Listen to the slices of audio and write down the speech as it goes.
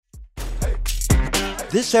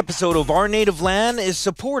This episode of Our Native Land is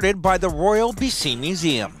supported by the Royal BC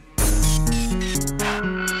Museum.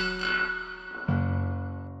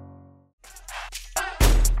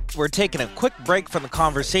 We're taking a quick break from the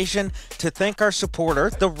conversation to thank our supporter,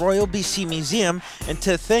 the Royal BC Museum, and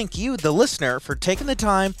to thank you, the listener, for taking the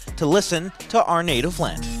time to listen to Our Native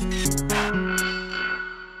Land.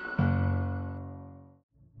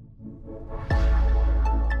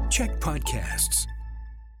 Check podcasts.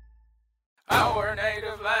 Our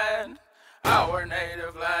native land, our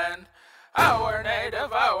native land, our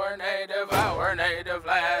native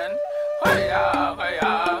land. Hey-ya,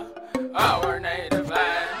 hey-ya, our native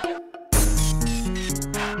land.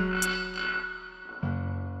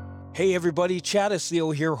 Hey everybody, Chad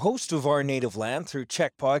Asleo here, host of Our Native Land through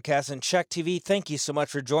Check Podcast and Check TV. Thank you so much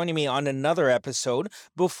for joining me on another episode.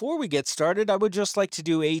 Before we get started, I would just like to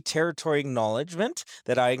do a territory acknowledgement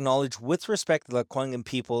that I acknowledge with respect to the Lekwungen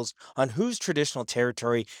peoples on whose traditional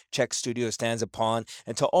territory Check Studio stands upon,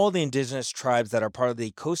 and to all the Indigenous tribes that are part of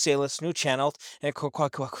the Coast Salish, Nuu-chah-nulth, and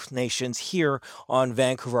Kwakwaka'wakw nations here on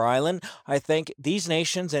Vancouver Island. I thank these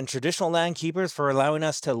nations and traditional land keepers for allowing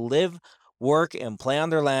us to live, work, and play on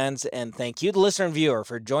their lands, and thank you, the listener and viewer,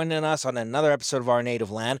 for joining us on another episode of Our Native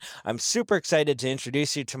Land. I'm super excited to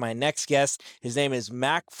introduce you to my next guest. His name is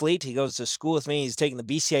Mac Fleet. He goes to school with me. He's taking the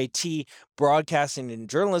BCIT Broadcasting and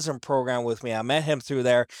Journalism program with me. I met him through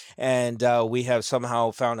there, and we have somehow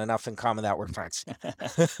found enough in common that we're friends.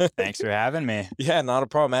 Thanks for having me. Yeah, not a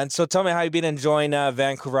problem, man. So tell me how you've been enjoying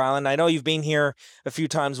Vancouver Island. I know you've been here a few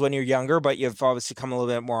times when you're younger, but you've obviously come a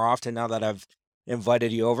little bit more often now that I've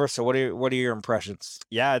invited you over. So what are your impressions?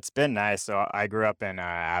 Yeah, it's been nice. So I grew up in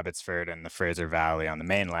Abbotsford in the Fraser Valley on the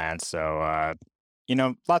mainland. So,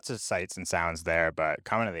 lots of sights and sounds there, but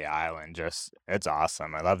coming to the island, it's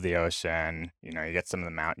awesome. I love the ocean. You get some of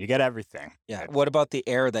the mountain, you get everything. Yeah. What about the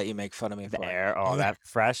air that you make fun of me for? The air, that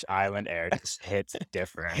fresh island air just hits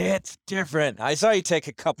different. It's different. I saw you take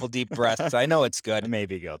a couple deep breaths. I know it's I good. may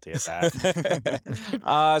be guilty of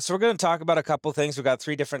that. So we're going to talk about a couple things. We've got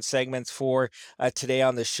 3 different segments for today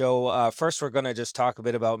on the show. First, we're going to just talk a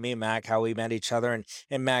bit about me and Mac, how we met each other.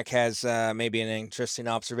 And Mac has maybe an interesting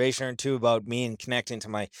observation or two about me and connecting to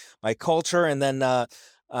my culture. And then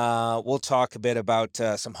we'll talk a bit about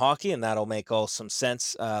some hockey, and that'll make all some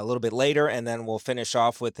sense a little bit later. And then we'll finish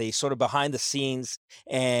off with a sort of behind the scenes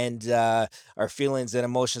and our feelings and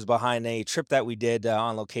emotions behind a trip that we did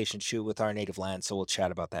on location shoot with Our Native Land. So we'll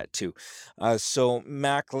chat about that too. So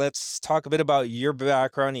Mac, let's talk a bit about your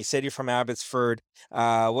background. You said you're from Abbotsford.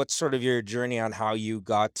 What's sort of your journey on how you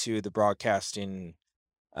got to the broadcasting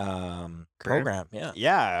program? I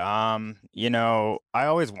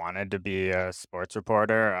always wanted to be a sports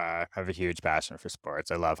reporter. I have a huge passion for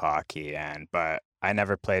sports. I love hockey, but I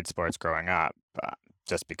never played sports growing up,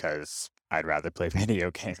 just because I'd rather play video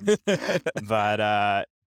games. But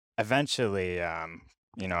eventually, I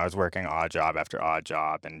was working odd job after odd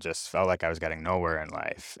job and just felt like I was getting nowhere in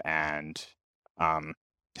life. And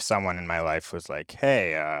someone in my life was like,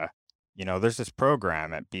 "Hey, there's this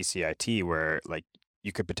program at BCIT where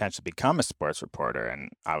you could potentially become a sports reporter." And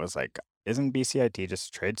I was like, isn't BCIT just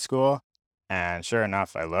a trade school? And sure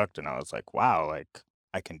enough, I looked and I was like, wow,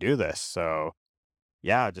 I can do this. So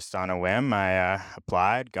yeah, just on a whim, I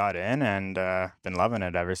applied, got in, and been loving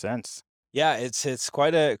it ever since. Yeah, it's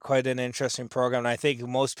quite an interesting program. And I think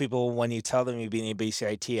most people, when you tell them you've been in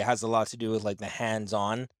BCIT, it has a lot to do with the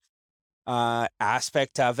hands-on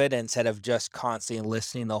aspect of it, instead of just constantly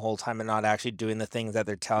listening the whole time and not actually doing the things that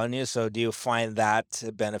they're telling you. So do you find that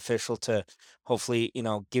beneficial to hopefully,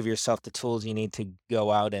 give yourself the tools you need to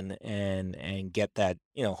go out and get that,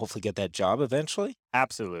 hopefully get that job eventually?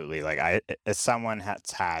 Absolutely. As someone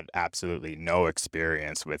that's had absolutely no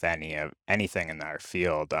experience with anything in our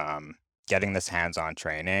field, getting this hands-on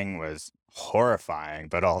training was horrifying,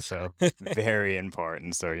 but also very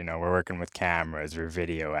important. So, we're working with cameras, we're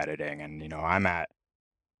video editing, and, I'm at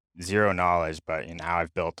zero knowledge, but now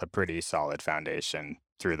I've built a pretty solid foundation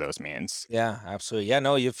through those means. Yeah, absolutely. Yeah,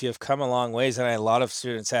 no, you've come a long ways, and a lot of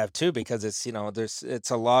students have too, because it's, it's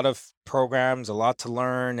a lot of programs, a lot to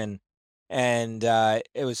learn, and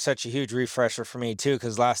it was such a huge refresher for me too,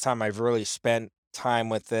 because last time I've really spent time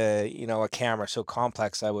with a camera so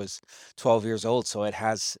complex, I was 12 years old, so it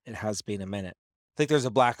has been a minute. I think there's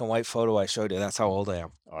a black and white photo I showed you. That's how old I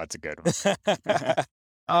am. Oh, that's a good one.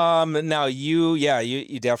 Now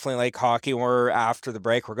you definitely like hockey. We're after the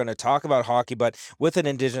break. We're going to talk about hockey, but with an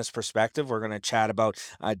Indigenous perspective. We're going to chat about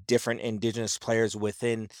different Indigenous players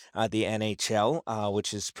within the NHL,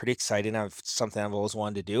 which is pretty exciting. Something I've always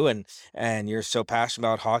wanted to do, and you're so passionate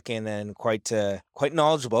about hockey and then quite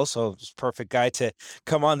knowledgeable. So it's a perfect guy to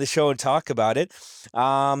come on the show and talk about it.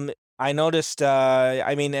 I noticed.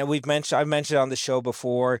 I mean, and I've mentioned on the show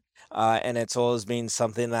before, and it's always been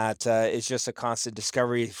something that is just a constant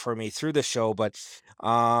discovery for me through the show. But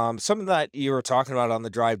something that you were talking about on the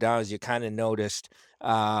drive down is you kind of noticed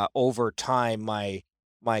over time my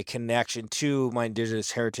connection to my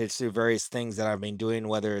Indigenous heritage through various things that I've been doing,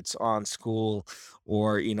 whether it's on school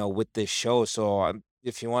or with this show. So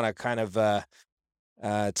if you want to kind of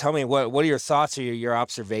tell me what are your thoughts or your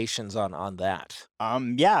observations on that?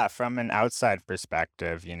 Yeah, from an outside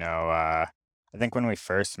perspective, I think when we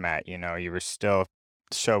first met, you were still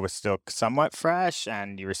the show was still somewhat fresh,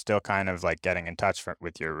 and you were still kind of like getting in touch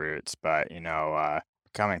with your roots. But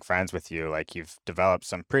becoming friends with you, like you've developed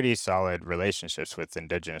some pretty solid relationships with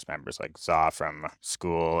Indigenous members, like Zaw from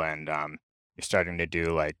school, and you're starting to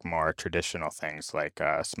do like more traditional things like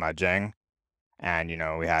smudging. And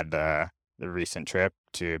we had the recent trip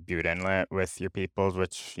to Butte Inlet with your peoples,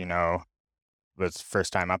 which was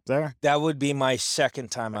first time up there. That would be my second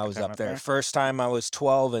time I Second was time up up there. there. First time I was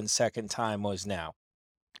 12 and second time was now.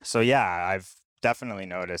 So yeah, I've definitely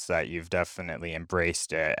noticed that you've definitely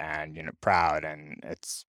embraced it and proud, and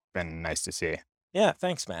it's been nice to see. Yeah,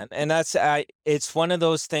 thanks, man. And it's one of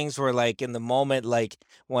those things where like in the moment, like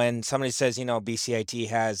when somebody says, BCIT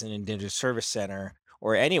has an Indigenous Service Center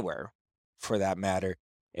or anywhere for that matter,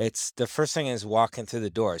 it's the first thing is walking through the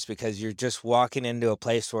doors because you're just walking into a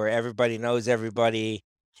place where everybody knows everybody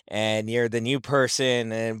and you're the new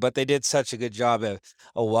person but they did such a good job of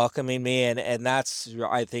welcoming me and that's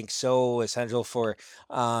I think so essential for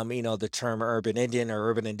the term urban Indian or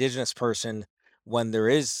urban Indigenous person when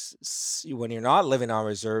when you're not living on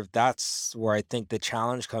reserve, that's where I think the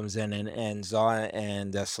challenge comes in. And Zaw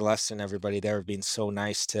and Celeste and everybody there have been so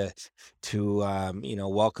nice to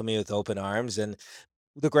welcome me with open arms. And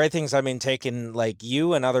the great things I've been taking like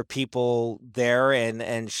you and other people there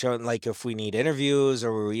and showing like if we need interviews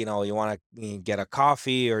or you want to get a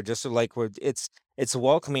coffee or just like it's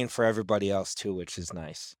welcoming for everybody else too, which is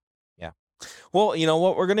nice. Yeah. Well, you know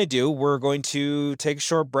what we're going to do? We're going to take a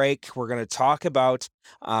short break. We're going to talk about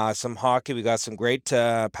some hockey. We got some great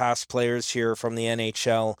past players here from the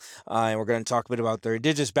NHL, and we're going to talk a bit about their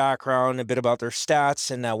Indigenous background, a bit about their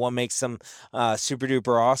stats, and what makes them super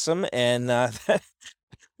duper awesome. And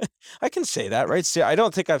I can say that, right? I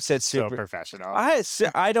don't think I've said So super. professional.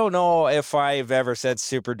 I don't know if I've ever said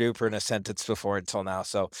super duper in a sentence before until now.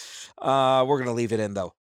 So we're going to leave it in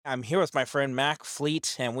though. I'm here with my friend Mac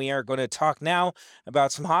Fleet, and we are going to talk now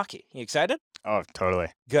about some hockey. You excited? Oh, totally.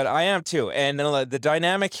 Good, I am too. And the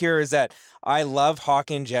dynamic here is that I love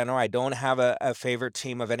hockey in general. I don't have a favorite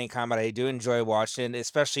team of any kind, but I do enjoy watching,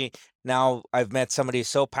 especially now I've met somebody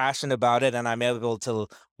so passionate about it, and I'm able to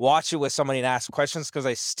watch it with somebody and ask questions because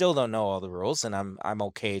I still don't know all the rules, and I'm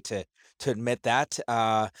okay to admit that.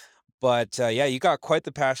 But yeah, you got quite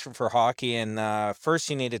the passion for hockey, and first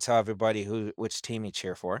you need to tell everybody which team you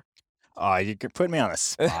cheer for. Oh, you could put me on a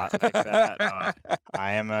spot like that.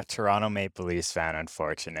 I am a Toronto Maple Leafs fan,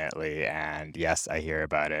 unfortunately, and yes, I hear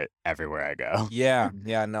about it everywhere I go. Yeah,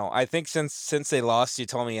 no. I think since they lost, you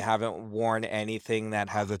told me you haven't worn anything that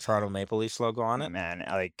has a Toronto Maple Leafs logo on it. Man,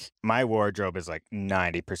 like my wardrobe is like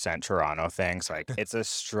 90% Toronto things. Like it's a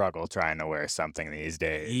struggle trying to wear something these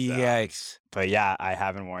days. Yikes. But yeah, I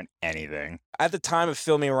haven't worn anything. At the time of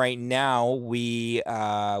filming right now, we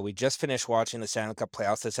just finished watching the Stanley Cup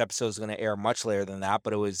playoffs. This episode is going to air much later than that,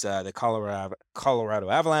 but it was the Colorado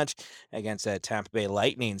Avalanche against the Tampa Bay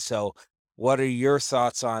Lightning. So, what are your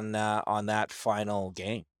thoughts on that final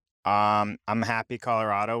game? I'm happy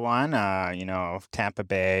Colorado won. Tampa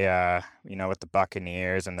Bay, with the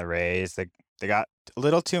Buccaneers and the Rays, they got a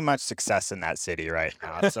little too much success in that city right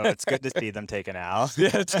now. So it's good to see them take an L.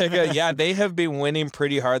 Yeah, they have been winning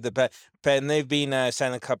pretty hard. And they've been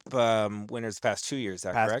Stanley Cup winners the past 2 years. Is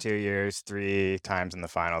that Past correct? 2 years, 3 times in the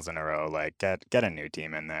finals in a row. Like get a new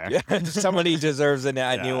team in there. Yeah, somebody deserves a new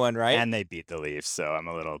Yeah, one, right? and they beat the Leafs, so I'm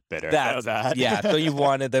a little bitter That's about that. yeah. So you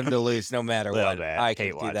wanted them to lose no matter Little what. bit. I could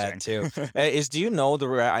Hate do that too. watching. Do you know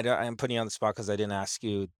I'm putting you on the spot because I didn't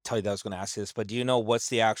tell you that I was going to ask you this, but do you know what's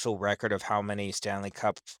the actual record of how many Stanley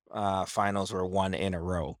Cup finals were won in a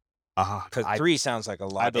row? Because I three sounds like a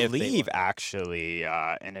lot. I if they believe were. actually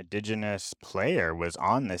an Indigenous player was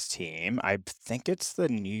on this team. I think it's the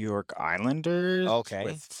New York Islanders Okay.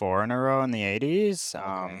 with four in a row in the 80s.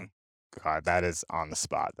 Okay. God, that is on the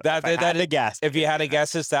spot. Though. That If I that had to is, guess, if you had to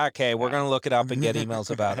guess, it's that. Okay, we're yeah. gonna look it up and get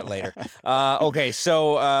emails about it later. Okay,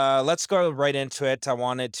 so let's go right into it. I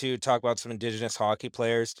wanted to talk about some Indigenous hockey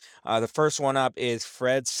players. The first one up is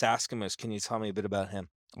Fred Saskamus. Can you tell me a bit about him?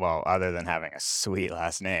 Well, other than having a sweet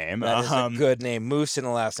last name, That is a good name. Moose in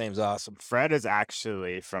the last name's awesome. Fred is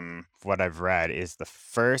actually, from what I've read, is the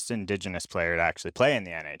first Indigenous player to actually play in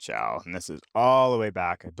the NHL, and this is all the way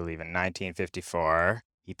back, I believe, in 1954.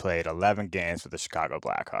 He played 11 games for the Chicago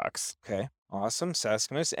Blackhawks. Okay, awesome,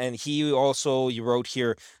 Saskamus, and he also, you wrote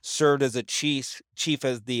here, served as a chief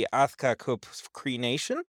as the Athkakuk Cree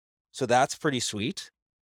Nation, so that's pretty sweet.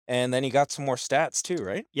 And then he got some more stats too,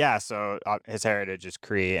 right? Yeah, so his heritage is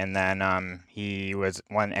Cree, and then he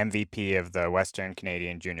won MVP of the Western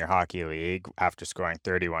Canadian Junior Hockey League after scoring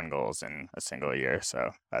 31 goals in a single year.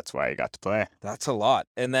 So that's why he got to play. That's a lot.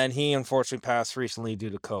 And then he unfortunately passed recently due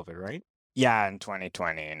to COVID, right? Yeah, in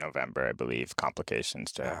 2020 in November, I believe,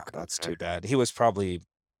 complications to That's COVID. too bad. He was probably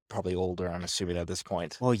older, I'm assuming, at this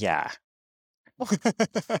point. Well, yeah.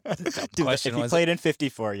 Dude, question if he was- played in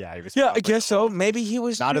 54, yeah, he was Yeah, I probably guess so. Maybe he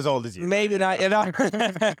was not as old as you. maybe not.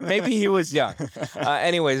 Maybe he was young.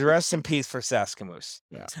 Anyways, rest in peace for Saskamoose.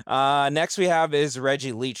 Yeah. Next we have is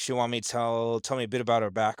Reggie Leach. You want me to tell me a bit about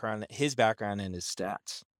his background and his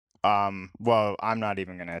stats? Well, I'm not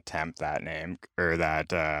even gonna attempt that name or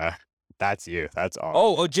that. That's you. That's all.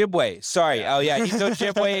 Oh, Ojibwe. Sorry. Yeah. Oh, yeah. He's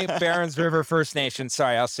Ojibwe, Barons River First Nation.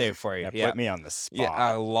 Sorry, I'll say it for you. Yeah, Yeah. put me on the spot.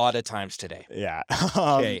 Yeah, a lot of times today. Yeah.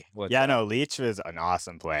 Okay. Yeah, no, Leach was an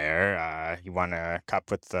awesome player. He won a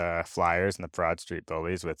cup with the Flyers and the Broad Street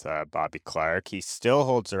Bullies with Bobby Clark. He still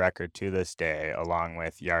holds the record to this day, along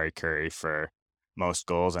with Yari Curry, for most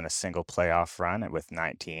goals in a single playoff run with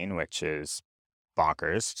 19, which is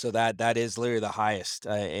bonkers. So that is literally the highest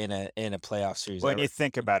in a playoff series. When ever. you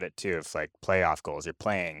think about it too, if like playoff goals, you're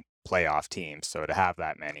playing playoff teams, so to have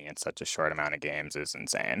that many in such a short amount of games is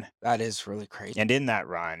insane. That is really crazy. And in that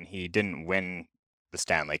run, he didn't win the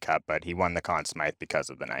Stanley Cup, but he won the Conn Smythe because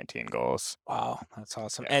of the 19 goals. Wow, that's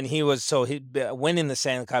awesome. Yeah. And he winning the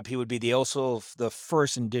Stanley Cup, he would be the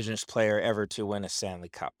first Indigenous player ever to win a Stanley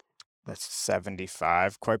Cup. That's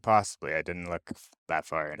 75, quite possibly. I didn't look that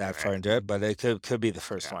far into it. But it could be the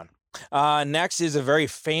first Yeah. one. Next is a very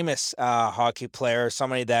famous hockey player,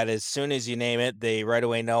 somebody that as soon as you name it, they right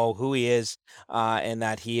away know who he is, and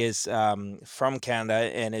that he is from Canada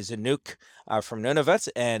and is a Nuke from Nunavut,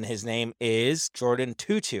 and his name is Jordan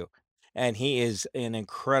Tutu. And he is an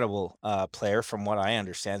incredible player from what I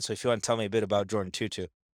understand. So if you want to tell me a bit about Jordan Tutu.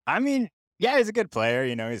 I mean, yeah, he's a good player.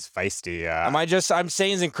 You know, he's feisty. I'm saying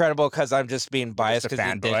he's incredible because I'm just being biased a because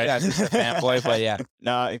fanboy. Yeah, just a fanboy, but yeah.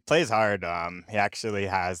 No, he plays hard. He actually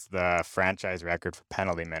has the franchise record for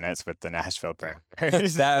penalty minutes with the Nashville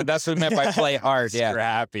Predators. That's what I meant by play hard, yeah.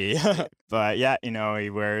 Scrappy. But yeah, you know, he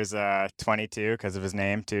wears 22 because of his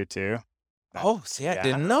name, Tutu. Oh, see, I Yeah,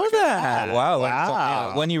 didn't know look at that. that. Wow.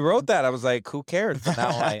 Wow. When you wrote that, I was like, who cares? But now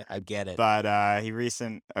I get it. But he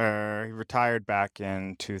retired back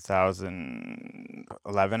in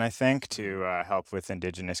 2011, I think, to help with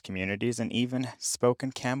Indigenous communities and even spoke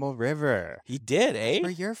in Campbell River. He did, eh?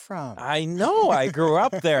 Where you're from. I know. I grew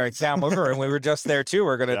up there in Campbell River, and we were just there too.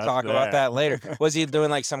 We're going to Just talk about there. that later. Was he doing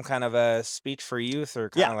like some kind of a speech for youth or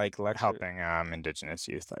kind Yeah, of like lecture? Helping Indigenous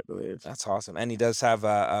youth, I believe. That's awesome. And he does have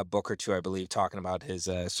a book or two, I believe, talking about his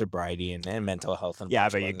sobriety and mental health. And a Yeah,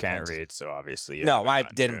 bunch but of you other can't things. read, so obviously you No, haven't I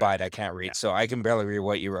gone didn't to buy it. it. I can't read, Yeah. so I can barely read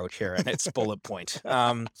what you wrote here, and it's bullet point.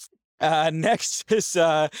 Next is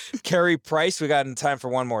Carey Price. We got in time for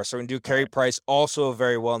one more, so we can do Carey Price, also a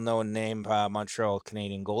very well-known name, Montreal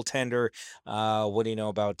Canadian goaltender. What do you know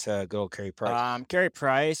about good old Carey Price? Carey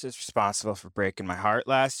Price is responsible for breaking my heart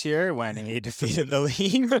last year when he defeated the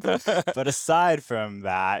Leaf. But aside from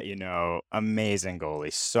that, you know, amazing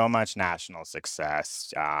goalie, so much national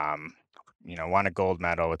success. You know, won a gold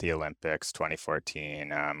medal with the Olympics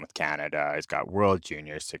 2014 with Canada. He's got World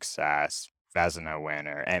Junior success, Vezina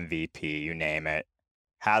winner, MVP, you name it.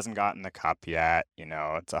 Hasn't gotten the cup yet. You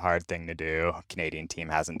know, it's a hard thing to do. Canadian team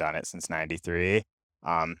hasn't done it since '93.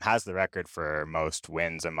 Has the record for most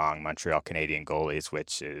wins among Montreal Canadian goalies,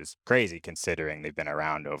 which is crazy considering they've been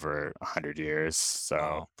around over 100 years. So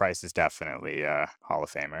Wow. Price is definitely a Hall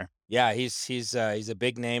of Famer. Yeah, he's a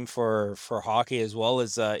big name for hockey as well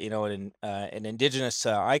as you know, an Indigenous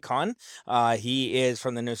icon. He is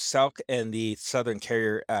from the Nusselk and the Southern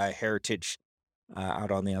Carrier heritage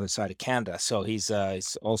out on the other side of Canada. So he's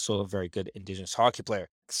also a very good Indigenous hockey player.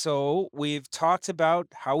 So we've talked about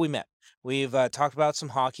how we met. We've talked about some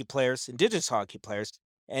hockey players, Indigenous hockey players.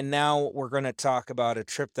 And now we're going to talk about a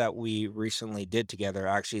trip that we recently did together.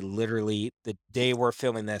 Actually, literally the day we're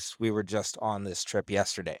filming this, we were just on this trip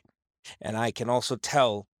yesterday. And I can also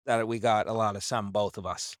tell that we got a lot of sun, both of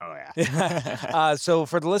us. Oh yeah. So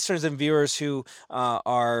for the listeners and viewers who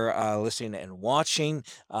are listening and watching,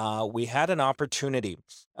 we had an opportunity,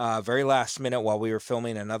 very last minute while we were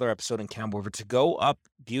filming another episode in Camp River, to go up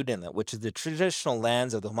Butte Inlet, which is the traditional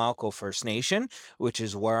lands of the Malco First Nation, which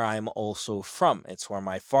is where I'm also from. It's where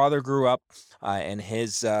my father grew up, and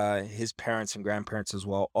his parents and grandparents as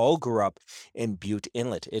well all grew up in Butte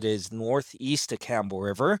Inlet. It is northeast of Campbell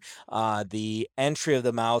River. The entry of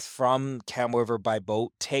the mouth from Cam River by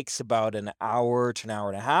boat takes about an hour to an hour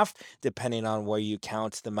and a half, depending on where you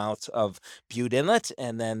count the mouth of Butte Inlet.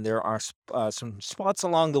 And then there are some spots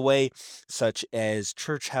along the way, such as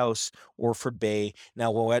Church House, Orford Bay.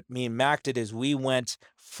 Now, what me and Mac did is we went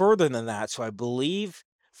further than that. So I believe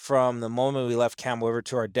from the moment we left Cam River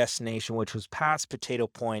to our destination, which was past Potato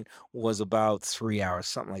Point, was about 3 hours,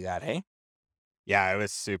 something like that. Hey. Yeah, it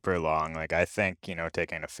was super long. Like I think,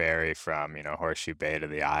 taking a ferry from, Horseshoe Bay to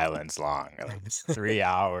the islands long, like 3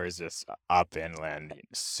 hours just up inland,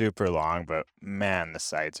 super long, but man, the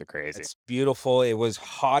sights are crazy. It's beautiful. It was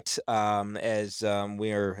hot, as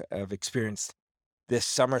have experienced this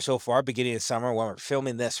summer so far, beginning of summer when we're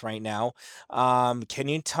filming this right now. Can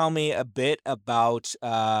you tell me a bit about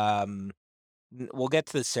we'll get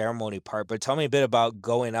to the ceremony part, but tell me a bit about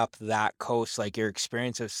going up that coast, like your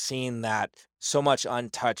experience of seeing that so much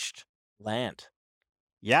untouched land.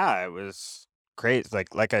 Yeah, it was great.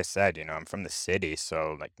 Like I said, I'm from the city,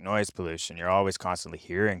 so like noise pollution, you're always constantly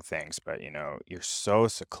hearing things, but you're so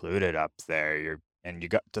secluded up there. And you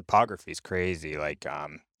got topography's crazy. Like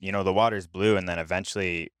the water's blue and then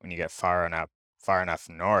eventually when you get far enough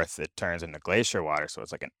north, it turns into glacier water. So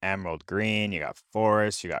it's like an emerald green. You got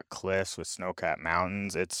forests, you got cliffs with snow-capped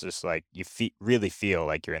mountains. It's just like really feel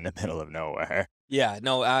like you're in the middle of nowhere. Yeah,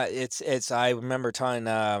 no, it's I remember telling,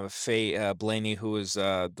 Faye, Blaney, who was,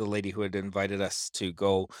 the lady who had invited us to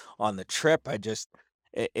go on the trip.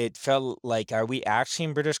 It felt like, are we actually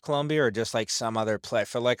in British Columbia or just like some other place? I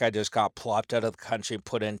feel like I just got plopped out of the country and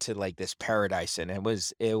put into like this paradise, and it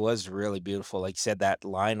was really beautiful. Like you said, that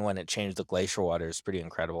line when it changed the glacier water is pretty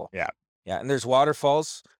incredible. Yeah. Yeah, and there's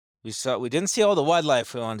waterfalls. We didn't see all the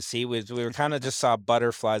wildlife we wanted to see. We were kinda just saw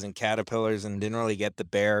butterflies and caterpillars and didn't really get the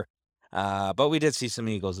bear, but we did see some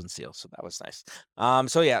eagles and seals, so that was nice.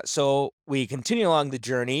 So yeah, so we continue along the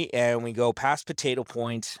journey and we go past Potato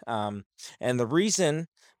Point, and the reason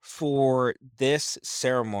for this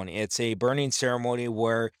ceremony, it's a burning ceremony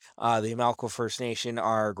where, the Amalco First Nation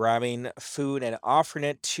are grabbing food and offering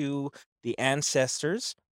it to the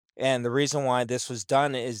ancestors, and the reason why this was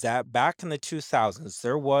done is that back in the 2000s,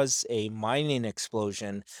 there was a mining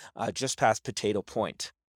explosion just past Potato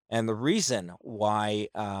Point. And the reason why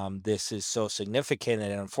this is so significant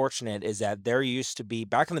and unfortunate is that there used to be,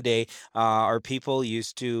 back in the day, our people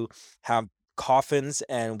used to have coffins,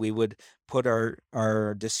 and we would put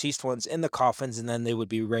our deceased ones in the coffins, and then they would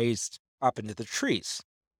be raised up into the trees.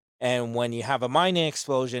 And when you have a mining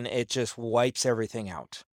explosion, it just wipes everything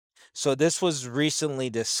out. So this was recently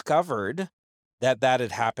discovered that that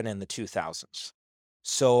had happened in the 2000s.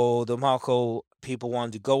 So the Malco people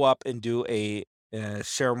wanted to go up and do a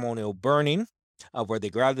ceremonial burning, where they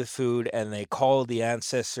grab the food and they call the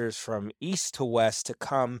ancestors from east to west to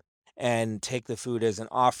come and take the food as an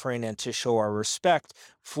offering and to show our respect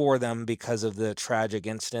for them because of the tragic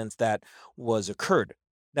incident that was occurred.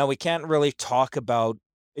 Now we can't really talk about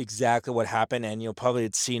exactly what happened, and you'll probably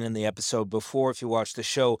had seen in the episode before if you watched the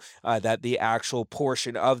show, that the actual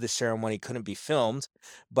portion of the ceremony couldn't be filmed.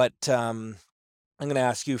 But I'm going to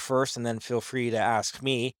ask you first, and then feel free to ask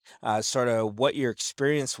me, sort of what your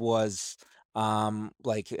experience was,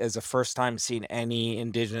 like as a first time seeing any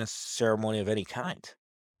indigenous ceremony of any kind.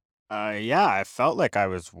 Yeah, I felt like I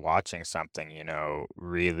was watching something,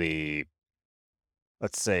 really,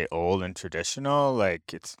 let's say, old and traditional.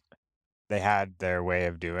 Like they had their way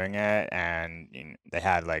of doing it, and they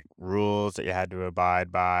had like rules that you had to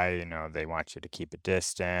abide by. They want you to keep a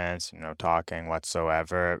distance, talking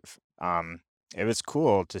whatsoever. It was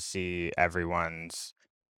cool to see everyone's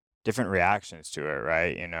different reactions to it,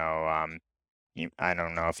 right? I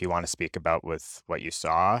don't know if you want to speak about with what you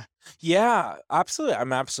saw. Yeah, absolutely.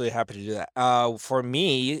 I'm absolutely happy to do that. For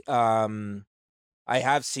me, I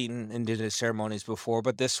have seen indigenous ceremonies before,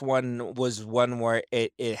 but this one was one where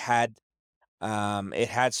it had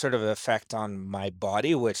sort of an effect on my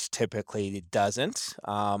body, which typically it doesn't.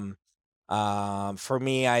 For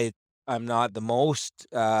me, I'm not the most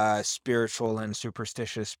spiritual and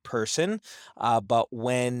superstitious person, but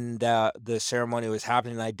when the ceremony was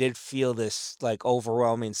happening, I did feel this like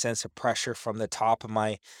overwhelming sense of pressure from the top of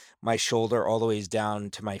my shoulder all the ways down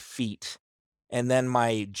to my feet. And then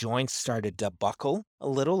my joints started to buckle a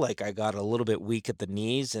little, like I got a little bit weak at the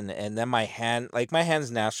knees, and then my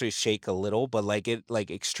hands naturally shake a little, but like it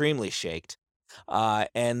like extremely shaked.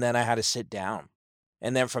 And then I had to sit down.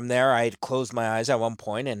 And then from there, I had closed my eyes at one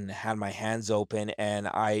point and had my hands open, and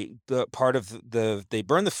part of they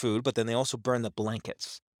burn the food, but then they also burn the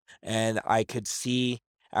blankets. And I could see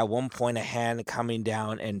at one point a hand coming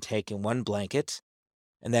down and taking one blanket,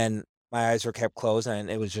 and then my eyes were kept closed and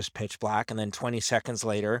it was just pitch black. And then 20 seconds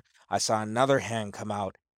later, I saw another hand come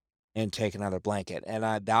out and take another blanket. And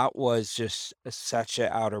that was just such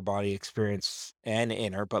a outer body experience and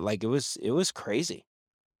inner, but like it was crazy.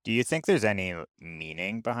 Do you think there's any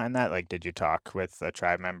meaning behind that? Like, did you talk with a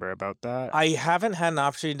tribe member about that? I haven't had an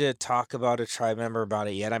opportunity to talk about a tribe member about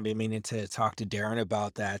it yet. I've been meaning to talk to Darren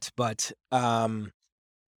about that, but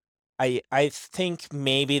I think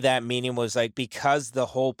maybe that meaning was like because the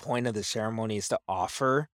whole point of the ceremony is to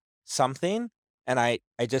offer something, and I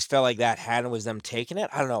just felt like that hand was them taking it.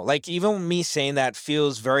 I don't know. Like even me saying that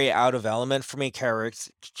feels very out of element for me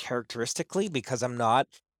characteristically because I'm not.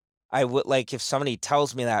 I would like if somebody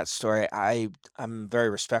tells me that story, I'm very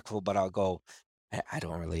respectful, but I'll go, I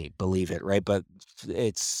don't really believe it, right? But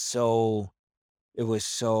it's so it was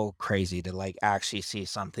so crazy to, like, actually see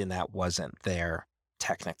something that wasn't there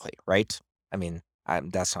technically, right? I mean,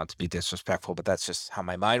 that's not to be disrespectful, but that's just how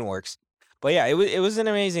my mind works. But yeah, it was an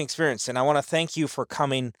amazing experience, and I wanna thank you for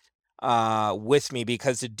coming, with me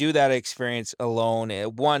because to do that experience alone,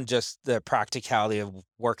 1, just the practicality of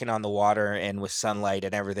working on the water and with sunlight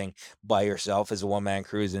and everything by yourself as a one-man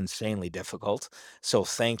crew is insanely difficult. So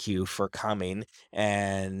thank you for coming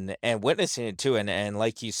and witnessing it too, and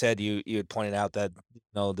like you said, you had pointed out that,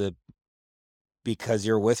 the because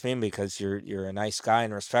you're with me and because you're a nice guy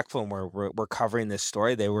and respectful and we're covering this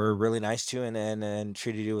story, they were really nice to you and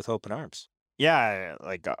treated you with open arms. Yeah,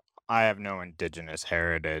 like I have no indigenous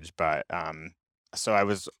heritage, but so I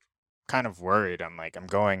was kind of worried. I'm like, I'm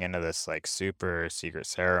going into this like super secret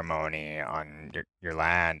ceremony on your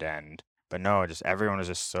land, and but no, just everyone was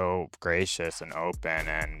just so gracious and open,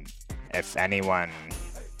 and if anyone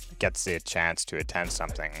gets the chance to attend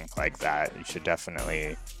something like that, you should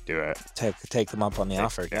definitely do it. Take them up on the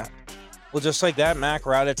offer, Yeah. yeah. Well, just like that, Mac,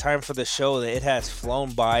 we're out of time for the show. It has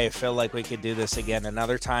flown by. I feel like we could do this again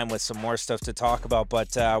another time with some more stuff to talk about.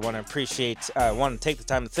 But I want to take the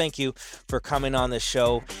time to thank you for coming on the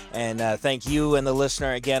show, and thank you and the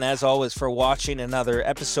listener again, as always, for watching another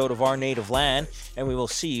episode of Our Native Land. And we will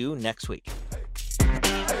see you next week.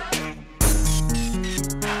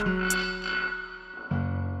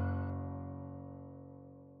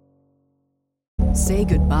 Say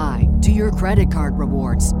goodbye to your credit card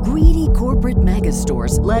rewards. Greedy corporate mega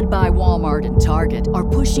stores, led by Walmart and Target, are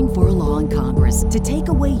pushing for a law in Congress to take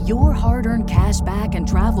away your hard-earned cash back and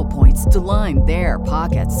travel points to line their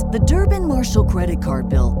pockets. The Durbin-Marshall credit card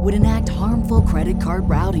bill would enact harmful credit card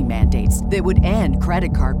routing mandates that would end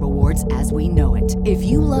credit card rewards as we know it. If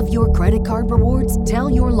you love your credit card rewards, tell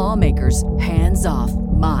your lawmakers, hands off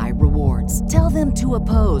my rewards. Tell them to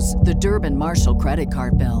oppose the Durbin-Marshall credit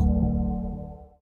card bill.